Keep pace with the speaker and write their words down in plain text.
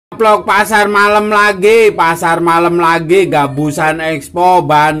ngeplog pasar malam lagi, Gabusan Expo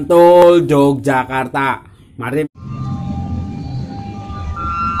Bantul Yogyakarta. Mari.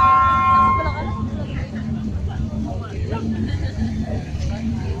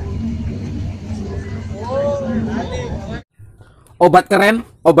 Obat keren,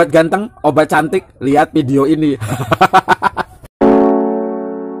 obat ganteng, obat cantik, lihat video ini.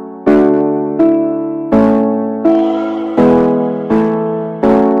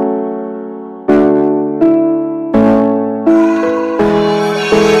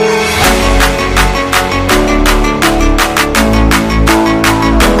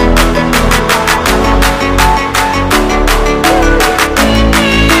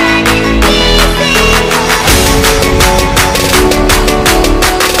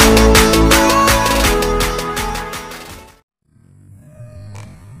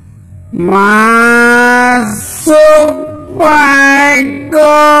 Masuk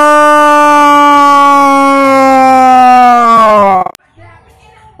Peko.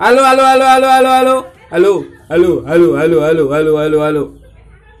 Halo.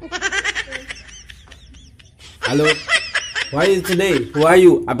 Halo. Why you today? Who are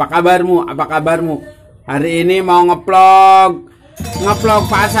you? Apa kabarmu? Hari ini mau ngeplog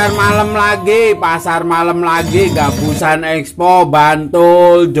pasar malam lagi, Gabusan Expo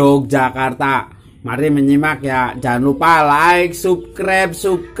Bantul Yogyakarta. Mari menyimak ya. Jangan lupa like, subscribe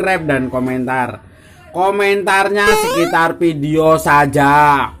dan komentar. Komentarnya sekitar video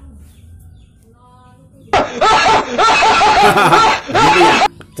saja.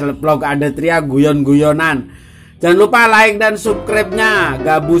 Gitu ya. Vlog Ade Tria guyon-guyonan. Jangan lupa like dan subscribe-nya.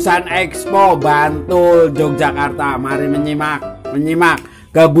 Gabusan Expo Bantul Yogyakarta. Mari menyimak.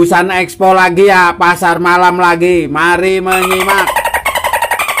 Gabusan Expo lagi ya, pasar malam lagi. Mari menyimak.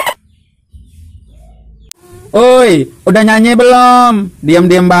 Oi, udah nyanyi belum?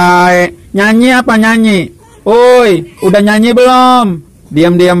 Diam-diam baik. Nyanyi apa nyanyi? Oi, udah nyanyi belum?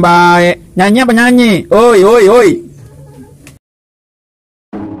 Diam-diam baik. Nyanyi apa nyanyi? Oi.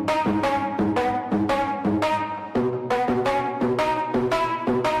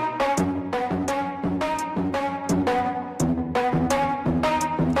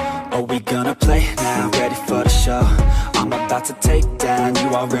 Are we gonna play now? Ready for the show? I'm about to take down,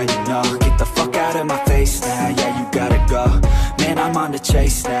 you already know. Get the fuck out of my face now, yeah, you gotta go. Man, I'm on the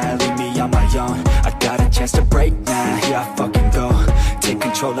chase now, leave me on my own. I got a chance to break now, here I fucking go. Take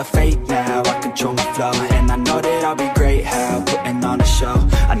control of fate now, I control my flow. And I know that I'll be great, how, putting on a show.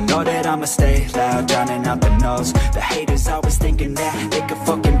 I know that I'ma stay loud, drowning out the noise. The haters always thinking that they could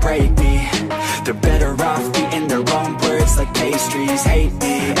fucking break me. They're better off eating their own words like pastries. Hate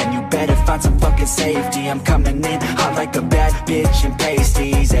me, and you better find some fucking safety. I'm coming in hot like a bad bitch in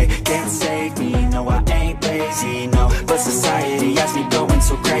pasties. They can't save me, no I ain't lazy, no. But society has me going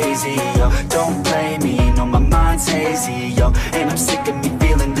so crazy, yo. Don't blame me, no my mind's hazy, yo. And I'm sick of me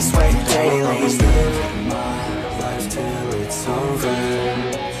feeling this way daily. I'll always live my life till it's over,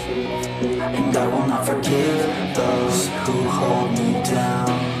 and I will not forgive those who hold me down.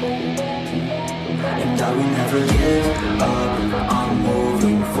 And I will never give up, I'm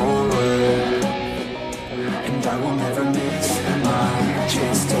moving forward. And I will never miss my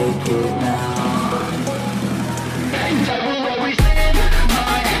chance, take it now. And I will always live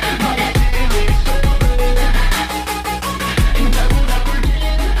my life till it's over, and I will not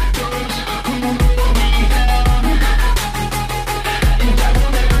forgive those who hold me down. And I will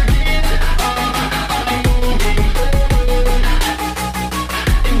never give up, I'm moving forward.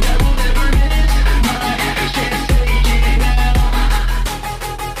 And I will never miss my chance, take it now.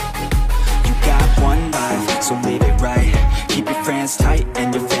 You got one life, so live it right. Keep your friends tight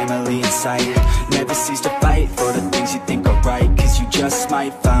and your family in sight. Never cease to fight for the things you think are right, cause you just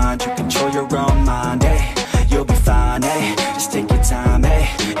might find you control your own mind, eh? You'll be fine, eh? Just take your time, eh?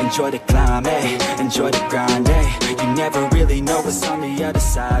 Enjoy the climb, eh? Enjoy the grind, eh? You never really know what's on the other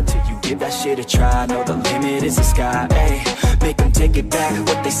side till you give that shit a try. Know the limit is the sky, eh? Make them take it back,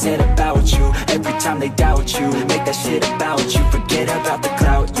 what they said about you. Every time they doubt you, make that shit about you. Forget about the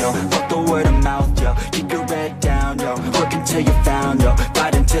clout, yo. Fuck the word of mouth, yo. Keep your head down, yo. Work until you found, yo.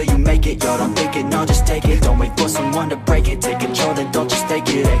 Fight until you make it, yo. Don't think it, no, just take it. Don't wait for someone to break it. Take control, then don't just take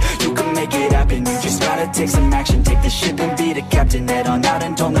it, eh? You can make it happen, you just gotta take some action. Take the ship and be the captain. Head on out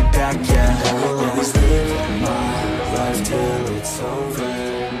and don't look back, yeah. I will always live my life till it's over,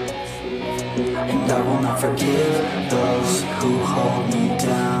 and I will not forgive those who hold me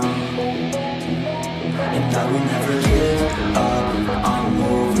down. And I will never give up, I'm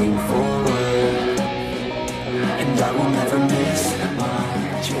moving forward. And I will never miss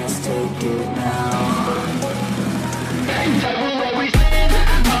my chance, take it now. And I will always live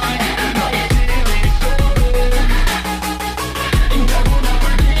my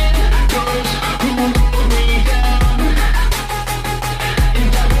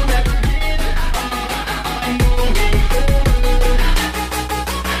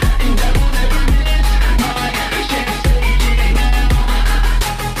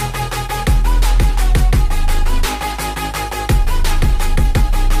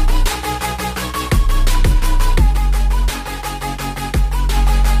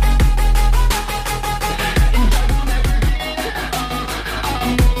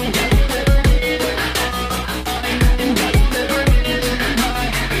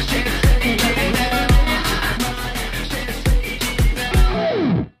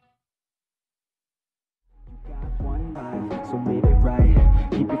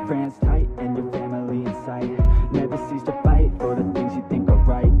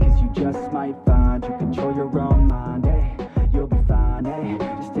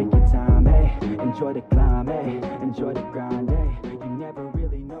enjoy the climb, hey, enjoy the grind, hey. You never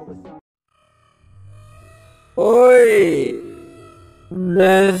really know what's on. Oi,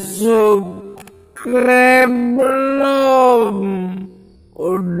 udah subscribe belum?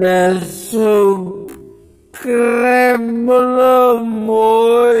 Udah subscribe belum?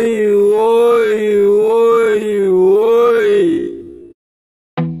 Woi, woi, woi, woi.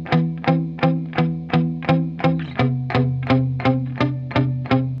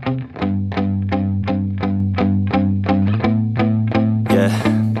 Yeah,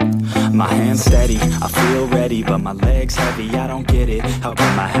 my hands steady, I feel ready, but my legs heavy, I don't get it. How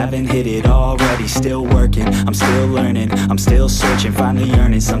come I haven't hit it already? Still working, I'm still learning, I'm still searching, finally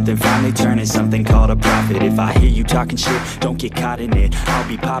earning something, finally turning something called a profit. If I hear you talking shit, don't get caught in it. I'll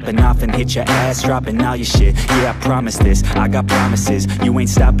be popping off and hit your ass, dropping all your shit. Yeah, I promise this, I got promises, you ain't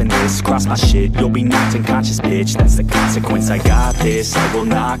stopping this. Cross my shit, you'll be knocked unconscious, bitch. That's the consequence, I got this, I will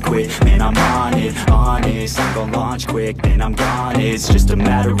not quit. Man, I'm on it, honest, I'm gonna launch quick, then I'm gone. It's just a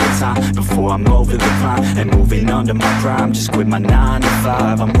matter of time before I'm over the climb and moving on to my prime. Just quit my 9 to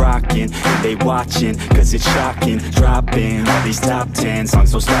 5, I'm rocking and they watching, cause it's shocking. Dropping all these top 10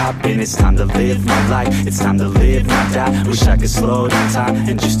 songs, no stopping. It's time to live my life, it's time to live, not die. Wish I could slow down time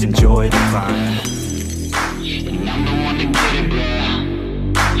and just enjoy the climb. And I'm the one to get it, bro.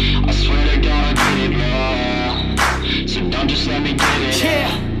 I swear to God I get it, bro. So don't just let me get it. Yeah,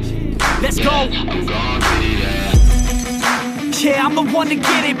 let's go. I'm gonna get it, Yeah, I'm the one to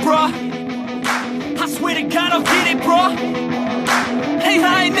get it, bruh. I swear to God I'll get it, bruh. Hey,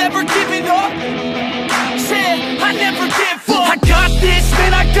 I ain't never giving up. Yeah, I never give up. I got this,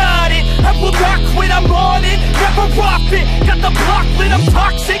 man, I got it. I will not quit, I'm on it. Never off it. Got the block lit, I'm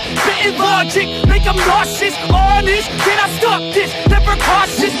toxic. Spitting logic, make them nauseous. Honest, can I stop this? Never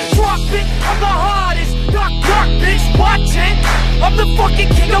cautious, drop it. I'm the hardest. Knock, knock, bitch, watch it. I'm the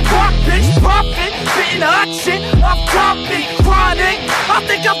fucking king of rock, bitch. Profit, spitting hot shit. Off topic, chronic. I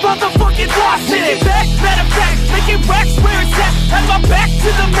think I'm motherfucking lost it. Making back, matter of fact, making racks where it's at. Have my back to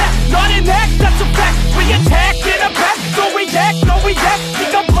the mat, not an act, that's a fact. We attack in a back, no react, no react.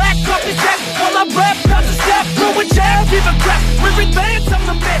 Think I'm black, off his back. While I rap, not to step, throwing jab, give a crap. We're advanced, I'm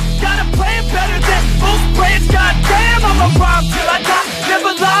the man. Got a plan better than most brands. Goddamn, I'ma rhyme till I die.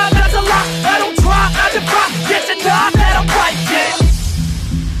 Never lie, that's a lie. I don't try, I defy. Get to nod that I'm right, yeah.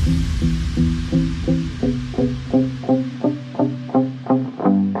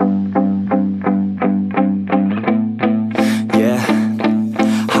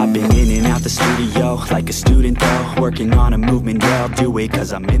 Like a student though, working on a movement, yeah, I'll do it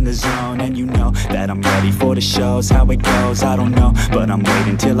cause I'm in the zone. And you know that I'm ready for the shows. How it goes, I don't know, but I'm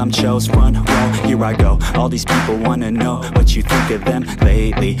waiting till I'm chose. Front row, here I go. All these people wanna know what you think of them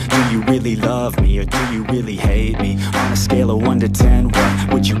lately. Do you really love me or do you really hate me? On a scale of 1 to 10,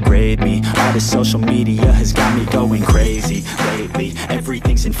 what would you grade me? All this social media has got me going crazy lately.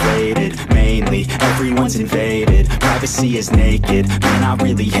 Everything's inflated, mainly everyone's invaded. Privacy is naked, man, I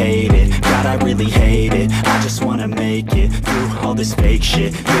really hate it. God, I really hate it. I just wanna make it through all this fake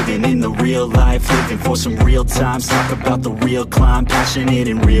shit. Living in the real life, living for some real times. Talk about the real climb, passionate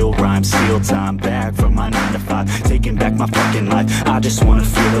in real rhymes. Steal time back from my 9 to 5, taking back my fucking life. I just wanna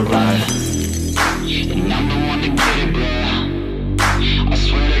feel alive. And I'm the one to get it, bro. I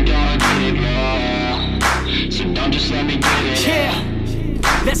swear to God I get it, bro. So don't just let me get it. Yeah,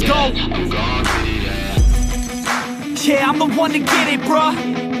 let's go. I'm gonna get it, yeah, I'm the one to get it, bruh.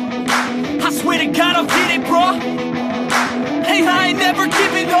 I swear to God I'll get it, bruh. Hey, I ain't never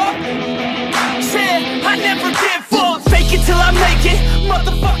giving up. Yeah, I never give up. Fake it till I make it.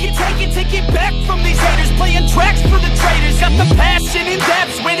 Motherfucking take it back from these haters. Playing tracks for the traitors. Got the passion in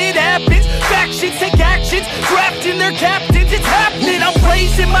depths when it happens. Factions take actions, drafting their captains. It's happening, I'm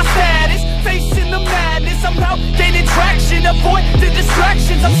raising my status. Facing the madness, I'm out gaining traction. Avoid the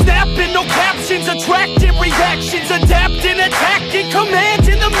distractions, I'm snapping, no captions. Attracting reactions, adapting, attacking,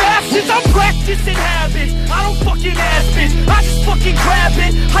 commanding the masses. I'm practicing habits, I don't fucking ask it, I just fucking grab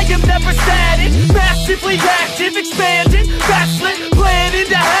it. I am never static, massively active, expanding, backslid, planning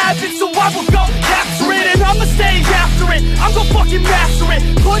to have it. So I will go capture it and I'ma stay after it. I'm gonna fucking master it,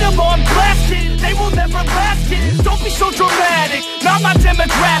 put them on blast it. They will never last it, don't be so dramatic. Not my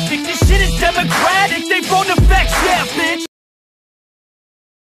demographic, this shit is democratic. They phone effects, yeah bitch.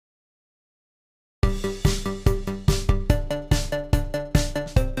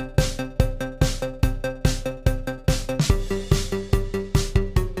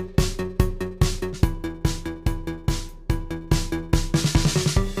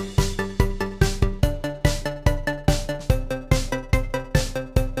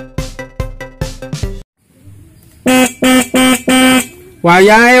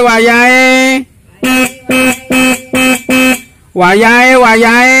 Wayahe, wayahe. Wayahe,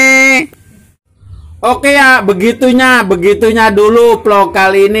 wayahe. Oke ya, begitunya dulu vlog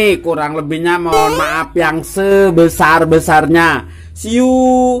kali ini. Kurang lebihnya mohon maaf yang sebesar-besarnya. See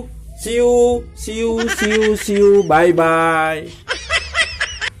you.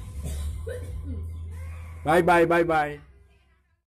 Bye bye. Bye bye.